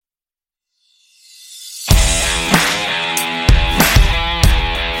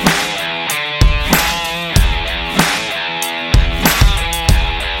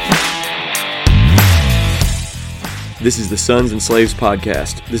This is the Sons and Slaves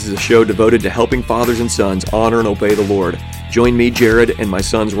Podcast. This is a show devoted to helping fathers and sons honor and obey the Lord. Join me, Jared, and my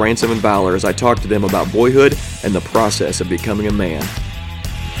sons Ransom and Valor as I talk to them about boyhood and the process of becoming a man.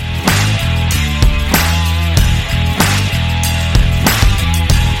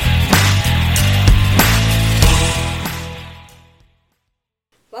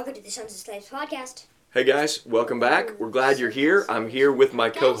 Welcome to the Sons and Slaves Podcast. Hey guys, welcome back. We're glad you're here. I'm here with my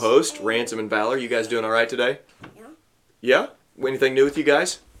co-host, Ransom and Valor. You guys doing all right today? Yeah? Anything new with you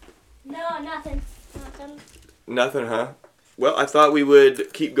guys? No, nothing. Nothing, huh? Well, I thought we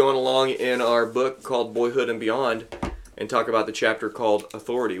would keep going along in our book called Boyhood and Beyond and talk about the chapter called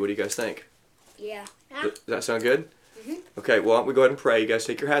Authority. What do you guys think? Yeah. Does that sound good? Mm-hmm. Okay, well, why don't we go ahead and pray. You guys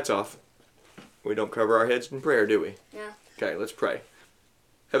take your hats off. We don't cover our heads in prayer, do we? No. Okay, let's pray.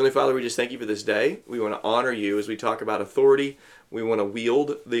 Heavenly Father, we just thank you for this day. We want to honor you as we talk about authority. We want to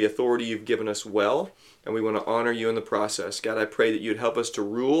wield the authority you've given us well, and we want to honor you in the process. God, I pray that you'd help us to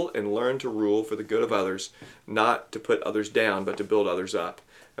rule and learn to rule for the good of others, not to put others down, but to build others up.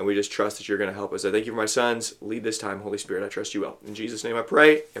 And we just trust that you're going to help us. I thank you for my sons. Lead this time, Holy Spirit. I trust you well. In Jesus' name I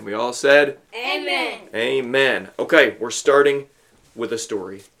pray, and we all said, Amen. Amen. Okay, we're starting with a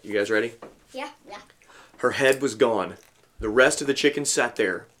story. You guys ready? Yeah. Her head was gone. The rest of the chickens sat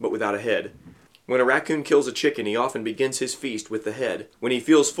there, but without a head. When a raccoon kills a chicken, he often begins his feast with the head. When he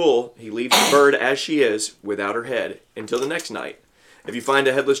feels full, he leaves the bird as she is, without her head, until the next night. If you find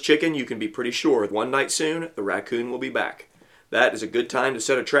a headless chicken, you can be pretty sure one night soon, the raccoon will be back. That is a good time to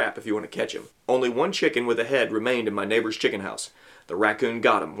set a trap if you want to catch him. Only one chicken with a head remained in my neighbor's chicken house. The raccoon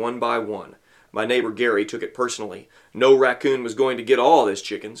got him, one by one. My neighbor Gary took it personally. No raccoon was going to get all his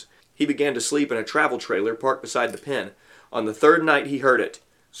chickens. He began to sleep in a travel trailer parked beside the pen. On the third night, he heard it.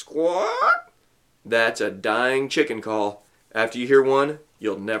 Squawk! That's a dying chicken call. After you hear one,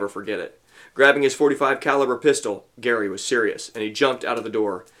 you'll never forget it. Grabbing his .45 caliber pistol, Gary was serious, and he jumped out of the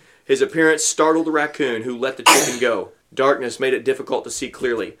door. His appearance startled the raccoon, who let the chicken go. Darkness made it difficult to see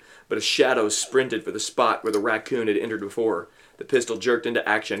clearly, but a shadow sprinted for the spot where the raccoon had entered before. The pistol jerked into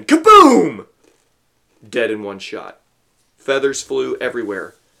action. Kaboom! Dead in one shot. Feathers flew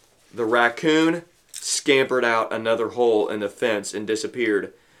everywhere. The raccoon scampered out another hole in the fence and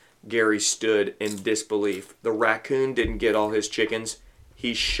disappeared. Gary stood in disbelief. The raccoon didn't get all his chickens.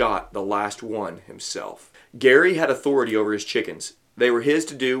 He shot the last one himself. Gary had authority over his chickens. They were his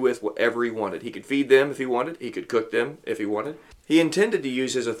to do with whatever he wanted. He could feed them if he wanted. He could cook them if he wanted. He intended to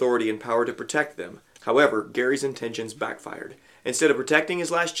use his authority and power to protect them. However, Gary's intentions backfired. Instead of protecting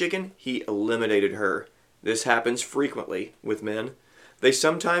his last chicken, he eliminated her. This happens frequently with men. They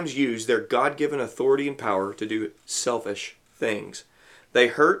sometimes use their God-given authority and power to do selfish things. They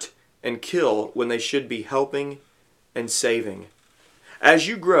hurt and kill when they should be helping and saving. As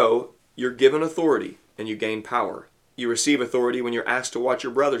you grow, you're given authority and you gain power. You receive authority when you're asked to watch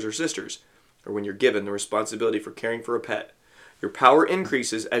your brothers or sisters, or when you're given the responsibility for caring for a pet. Your power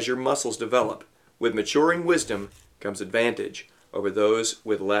increases as your muscles develop. With maturing wisdom comes advantage over those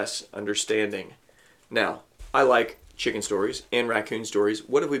with less understanding. Now, I like chicken stories and raccoon stories.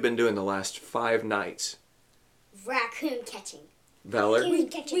 What have we been doing the last 5 nights? Raccoon catching. Valor? We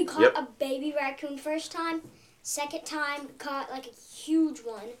caught a baby raccoon first time. Second time, caught like a huge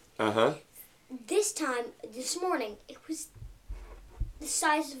one. Uh-huh. This morning, it was the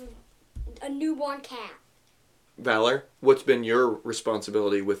size of a newborn cat. Valor, what's been your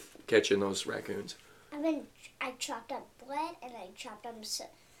responsibility with catching those raccoons? I chopped up bread and I chopped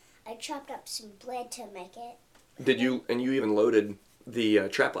up some bread to make it. You even loaded the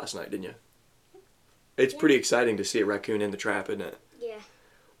trap last night, didn't you? It's pretty exciting to see a raccoon in the trap, isn't it? Yeah.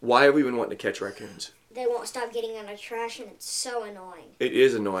 Why have we been wanting to catch raccoons? They won't stop getting on the trash and it's so annoying. It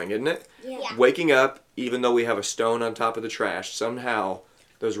is annoying, isn't it? Yeah. Waking up, even though we have a stone on top of the trash, somehow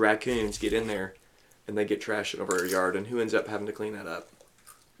those raccoons get in there and they get trashing over our yard, and who ends up having to clean that up?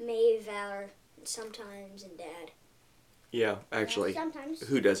 Me, Valor, sometimes, and Dad. Yeah, actually. Sometimes.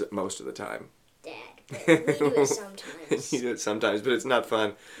 Who does it most of the time? Dad. But we do it sometimes. You do it sometimes, but it's not fun.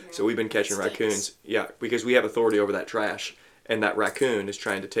 No, So we've been catching it stinks. raccoons. Yeah, because we have authority over that trash, and that raccoon is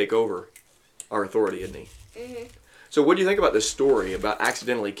trying to take over our authority, isn't he? Mm-hmm. So what do you think about this story about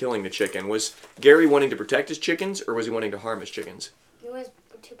accidentally killing the chicken? Was Gary wanting to protect his chickens, or was he wanting to harm his chickens? He was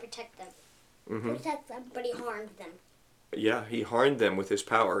to protect them, Mm-hmm. Protect them. but he harmed them. Yeah, he harmed them with his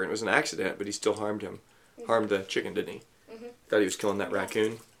power, and it was an accident, but he still harmed him. Harmed the chicken, didn't he? Mm-hmm. Thought he was killing that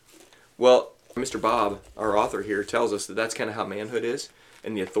raccoon. Well, Mr. Bob, our author here, tells us that that's kind of how manhood is,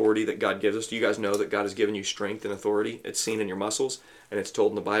 and the authority that God gives us. Do you guys know that God has given you strength and authority? It's seen in your muscles, and it's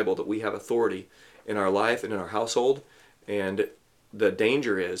told in the Bible that we have authority in our life and in our household, and the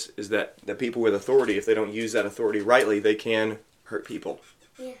danger is that the people with authority, if they don't use that authority rightly, they can hurt people.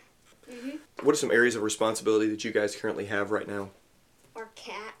 Yeah. Mm-hmm. What are some areas of responsibility that you guys currently have right now? Our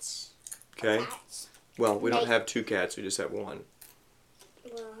cats. Okay. Cats. Well, we don't have 2 cats. We just have 1.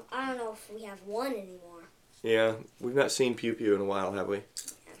 Well, I don't know if we have 1 anymore. Yeah, we've not seen Pew Pew in a while, have we?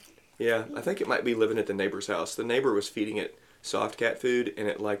 Yeah, I think it might be living at the neighbor's house. The neighbor was feeding it soft cat food, and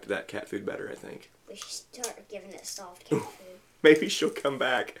it liked that cat food better, I think. We should start giving it soft cat food. Maybe she'll come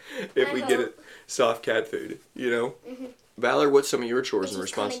back if I we get hope. it soft cat food, you know? Mm-hmm. Valor, what's some of your chores It's and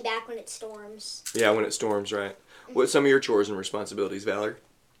just coming responsibilities? back when it storms. Yeah, when it storms, right. What's some of your chores and responsibilities, Valor?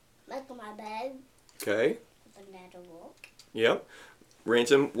 Make my bed. Okay. Banana walk. Yep.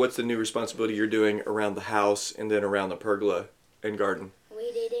 Ransom, what's the new responsibility you're doing around the house and then around the pergola and garden?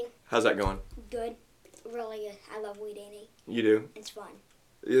 Weed eating. How's that going? Good. Really good. I love weed eating. You do? It's fun.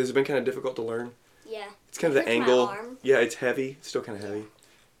 Has it been kind of difficult to learn? Yeah. It's kind of It the hurts my angle. arm. Yeah, it's heavy. It's still kind of heavy.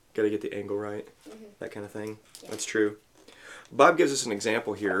 Got to get the angle right. Mm-hmm. That kind of thing. Yeah. That's true. Bob gives us an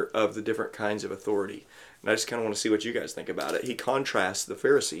example here of the different kinds of authority. And I just kind of want to see what you guys think about it. He contrasts the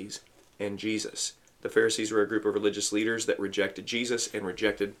Pharisees and Jesus. The Pharisees were a group of religious leaders that rejected Jesus and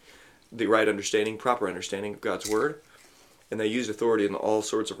rejected the right understanding, proper understanding of God's Word. And they used authority in all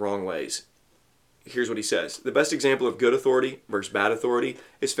sorts of wrong ways. Here's what he says. The best example of good authority versus bad authority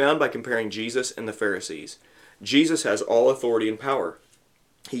is found by comparing Jesus and the Pharisees. Jesus has all authority and power.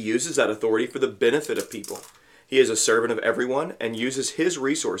 He uses that authority for the benefit of people. He is a servant of everyone and uses his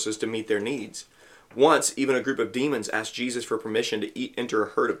resources to meet their needs. Once, even a group of demons asked Jesus for permission to enter a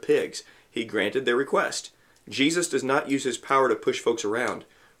herd of pigs. He granted their request. Jesus does not use his power to push folks around.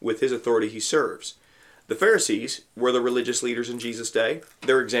 With his authority, he serves. The Pharisees were the religious leaders in Jesus' day.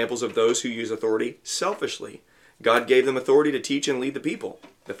 They're examples of those who use authority selfishly. God gave them authority to teach and lead the people.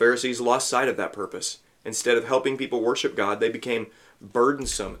 The Pharisees lost sight of that purpose. Instead of helping people worship God, they became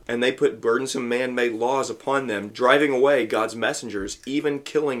burdensome, and they put burdensome man-made laws upon them, driving away God's messengers, even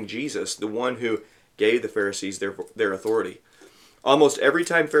killing Jesus, the one who gave the Pharisees their authority. Almost every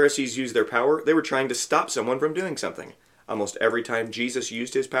time Pharisees used their power, they were trying to stop someone from doing something. Almost every time Jesus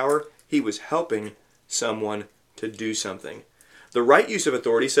used his power, he was helping someone to do something. The right use of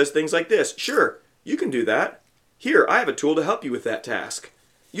authority says things like this. Sure, you can do that. Here, I have a tool to help you with that task.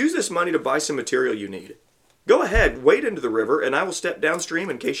 Use this money to buy some material you need. Go ahead, wade into the river, and I will step downstream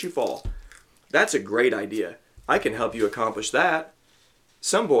in case you fall. That's a great idea. I can help you accomplish that.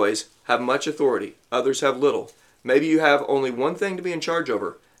 Some boys have much authority. Others have little. Maybe you have only one thing to be in charge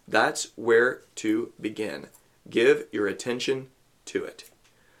over. That's where to begin. Give your attention to it.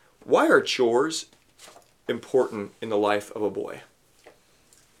 Why are chores important in the life of a boy?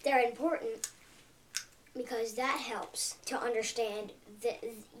 They're important because that helps to understand that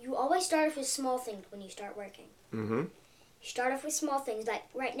you always start off with small things when you start working. Mm-hmm. You start off with small things. Like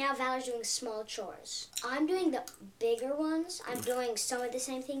right now, Valor's doing small chores. I'm doing the bigger ones. I'm doing some of the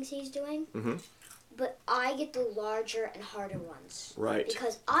same things he's doing. Mm-hmm. But I get the larger and harder ones. Right.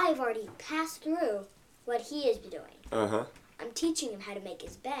 Because I've already passed through what he is doing. Uh-huh. I'm teaching him how to make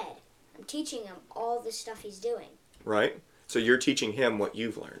his bed. I'm teaching him all the stuff he's doing. Right? So you're teaching him what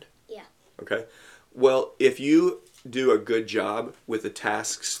you've learned. Yeah. Okay. Well, if you do a good job with the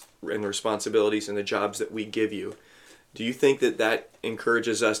tasks and the responsibilities and the jobs that we give you, do you think that that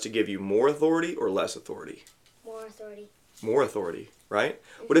encourages us to give you more authority or less authority? More authority. More authority, right?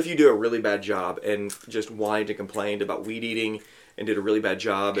 What if you do a really bad job and just whined and complained about weed eating and did a really bad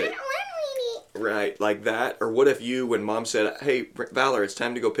job at, right, like that? Or what if you, when mom said, hey, Valor, it's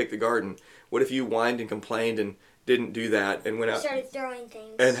time to go pick the garden, what if you whined and complained and didn't do that and went out Started throwing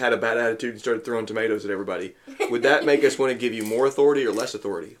things. and had a bad attitude and started throwing tomatoes at everybody? Would that make us want to give you more authority or less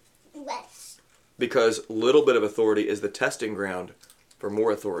authority? Less. Because a little bit of authority is the testing ground for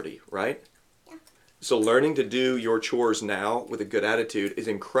more authority, right? Yeah. So learning to do your chores now with a good attitude is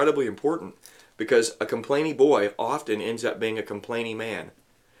incredibly important because a complaining boy often ends up being a complaining man.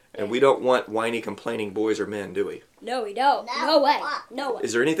 And we don't want whiny, complaining boys or men, do we? No, we don't. No. No way. No way.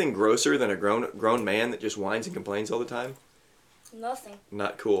 Is there anything grosser than a grown man that just whines and complains all the time? Nothing.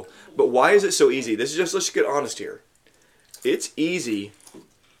 Not cool. But why is it so easy? Let's get honest here. It's easy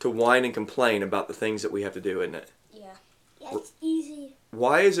to whine and complain about the things that we have to do, isn't it? Yeah. Yeah, it's easy.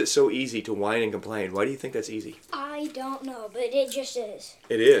 Why is it so easy to whine and complain? Why do you think that's easy? I don't know, but it just is.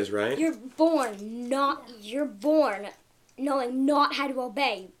 It is, right? You're born knowing not how to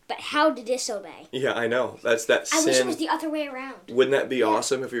obey, but how to disobey. Yeah, I know. That's that I sin. wish it was the other way around. Wouldn't that be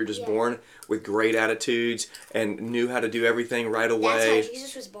awesome if you were just Yeah. born with great attitudes and knew how to do everything right That's away? how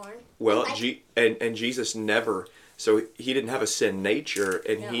Jesus was born. Well, Like- and Jesus never So he didn't have a sin nature,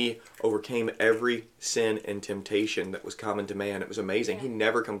 and No. he overcame every sin and temptation that was common to man. It was amazing. Yeah. He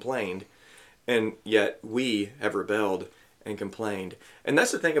never complained, and yet we have rebelled and complained. And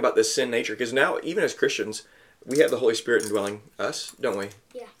that's the thing about this sin nature, because now, even as Christians, we have the Holy Spirit indwelling us, don't we?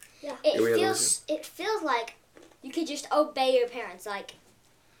 Yeah. Yeah. It feels like you could just obey your parents. Like,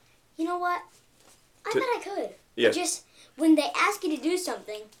 you know what? I bet I could. Yeah. But just when they ask you to do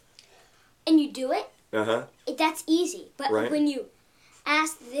something, and you do it, Uh-huh. that's easy. But Right. when you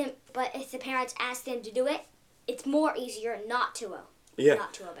ask them, but if the parents ask them to do it, it's more easier not to Yeah.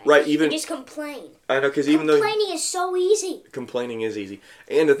 not to obey. Right, even... You just complain. I know, because even though... Complaining is so easy. Complaining is easy.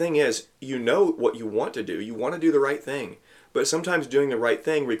 And the thing is, you know what you want to do. You want to do the right thing. But sometimes doing the right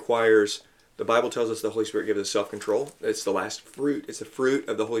thing requires... The Bible tells us the Holy Spirit gives us self-control. It's the last fruit. It's the fruit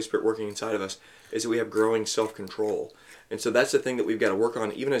of the Holy Spirit working inside of us, is that we have growing self-control. And so that's the thing that we've got to work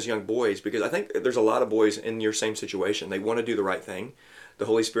on, even as young boys, because I think there's a lot of boys in your same situation. They want to do the right thing. The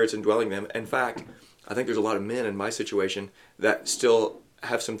Holy Spirit's indwelling them. In fact, I think there's a lot of men in my situation that still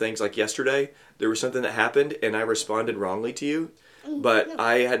have some things. Like yesterday, there was something that happened, and I responded wrongly to you. But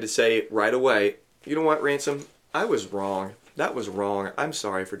I had to say right away, you know what, Ransom? I was wrong. That was wrong. I'm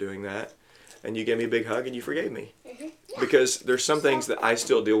sorry for doing that. And you gave me a big hug, and you forgave me. Because there's some things that I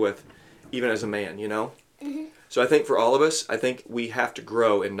still deal with, even as a man, you know? So I think for all of us, I think we have to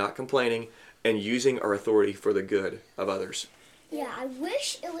grow in not complaining and using our authority for the good of others. Yeah, I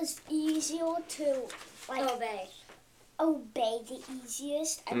wish it was easier to obey the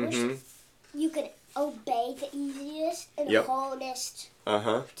easiest. I wish you could obey the easiest and Yep. hardest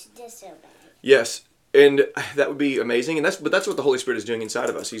Uh-huh. to disobey. Yes, and that would be amazing. And that's what the Holy Spirit is doing inside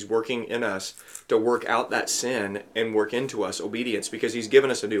of us. He's working in us to work out that sin and work into us obedience, because He's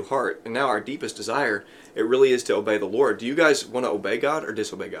given us a new heart. And now our deepest desire, it really is to obey the Lord. Do you guys want to obey God or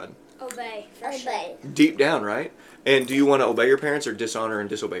disobey God? Obey. For sure. Obey. Deep down, right? And do you want to obey your parents or dishonor and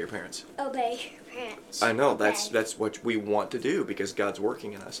disobey your parents? Obey your parents. I know, that's what we want to do, because God's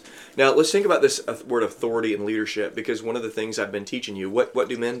working in us. Now, let's think about this word authority and leadership, because one of the things I've been teaching you, what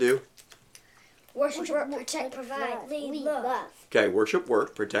do men do? Worship, work, protect, provide, lead, love. Okay, worship,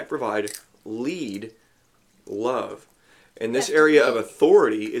 work, protect, provide, lead, love. And this area of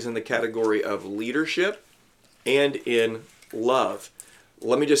authority is in the category of leadership and in love.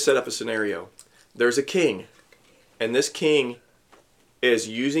 Let me just set up a scenario. There's a king, and this king is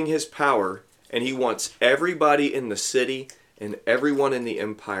using his power, and he wants everybody in the city and everyone in the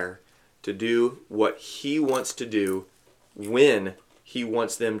empire to do what he wants to do when he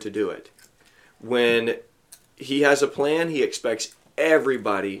wants them to do it. When he has a plan, he expects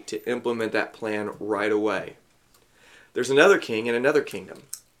everybody to implement that plan right away. There's another king in another kingdom,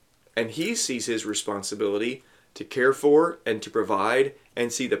 and he sees his responsibility to care for and to provide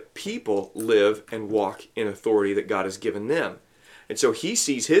and see the people live and walk in authority that God has given them. And so he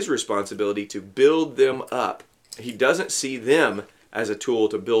sees his responsibility to build them up. He doesn't see them as a tool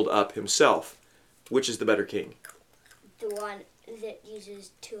to build up himself. Which is the better king? The one that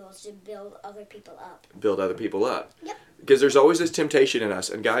uses tools to build other people up. Build other people up. Yep. Because there's always this temptation in us.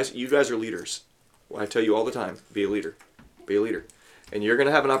 And guys, you guys are leaders. Well, I tell you all the time, be a leader. Be a leader. And you're going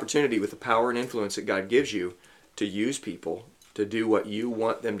to have an opportunity with the power and influence that God gives you to use people to do what you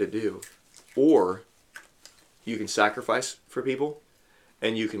want them to do. Or you can sacrifice for people,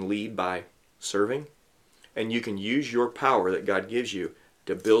 and you can lead by serving, and you can use your power that God gives you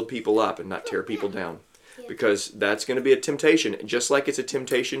to build people up and not tear people down. Yeah. Because that's going to be a temptation. Just like it's a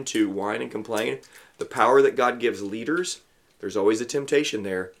temptation to whine and complain, the power that God gives leaders, there's always a temptation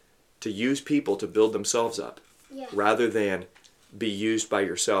there to use people to build themselves up, rather than be used by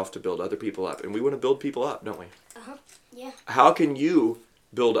yourself to build other people up. And we want to build people up, don't we? Uh-huh. Yeah. How can you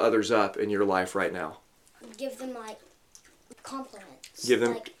build others up in your life right now? Give them, like, compliments. Give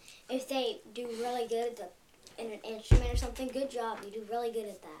them... Like, if they do really good in an instrument or something, good job. You do really good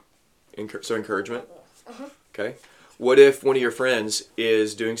at that. So encouragement? Uh-huh. Okay. What if one of your friends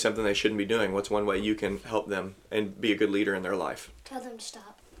is doing something they shouldn't be doing? What's one way you can help them and be a good leader in their life? Tell them to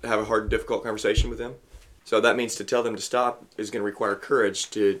stop. Have a hard, difficult conversation with them? So that means to tell them to stop is going to require courage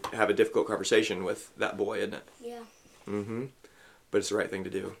to have a difficult conversation with that boy, isn't it? Yeah. Mm-hmm. But it's the right thing to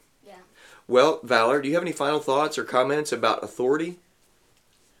do. Yeah. Well, Valor, do you have any final thoughts or comments about authority?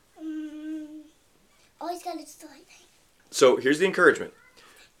 Always got to do the right thing. So here's the encouragement.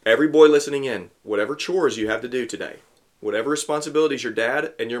 Every boy listening in, whatever chores you have to do today, whatever responsibilities your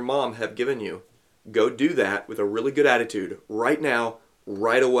dad and your mom have given you, go do that with a really good attitude right now,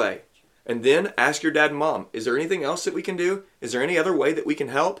 right away. And then ask your dad and mom, is there anything else that we can do? Is there any other way that we can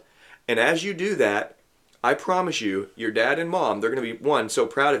help? And as you do that, I promise you, your dad and mom, they're going to be, one, so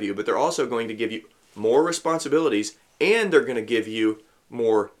proud of you, but they're also going to give you more responsibilities, and they're going to give you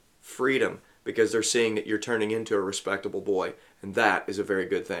more freedom because they're seeing that you're turning into a respectable boy. And that is a very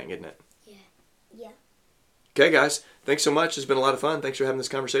good thing, isn't it? Yeah. Yeah. Okay, guys. Thanks so much. It's been a lot of fun. Thanks for having this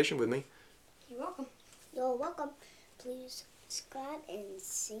conversation with me. You're welcome. You're welcome. Please subscribe and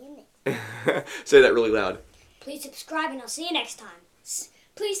see you next. Say that really loud. Please subscribe and I'll see you next time.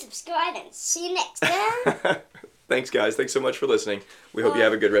 Please subscribe and see you next time. Thanks, guys. Thanks so much for listening. We hope you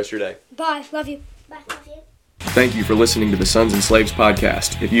have a good rest of your day. Bye. Love you. Bye. Love you. Thank you for listening to the Sons and Slaves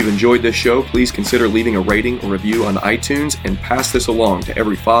podcast. If you've enjoyed this show, please consider leaving a rating or review on iTunes and pass this along to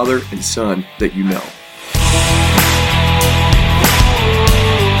every father and son that you know.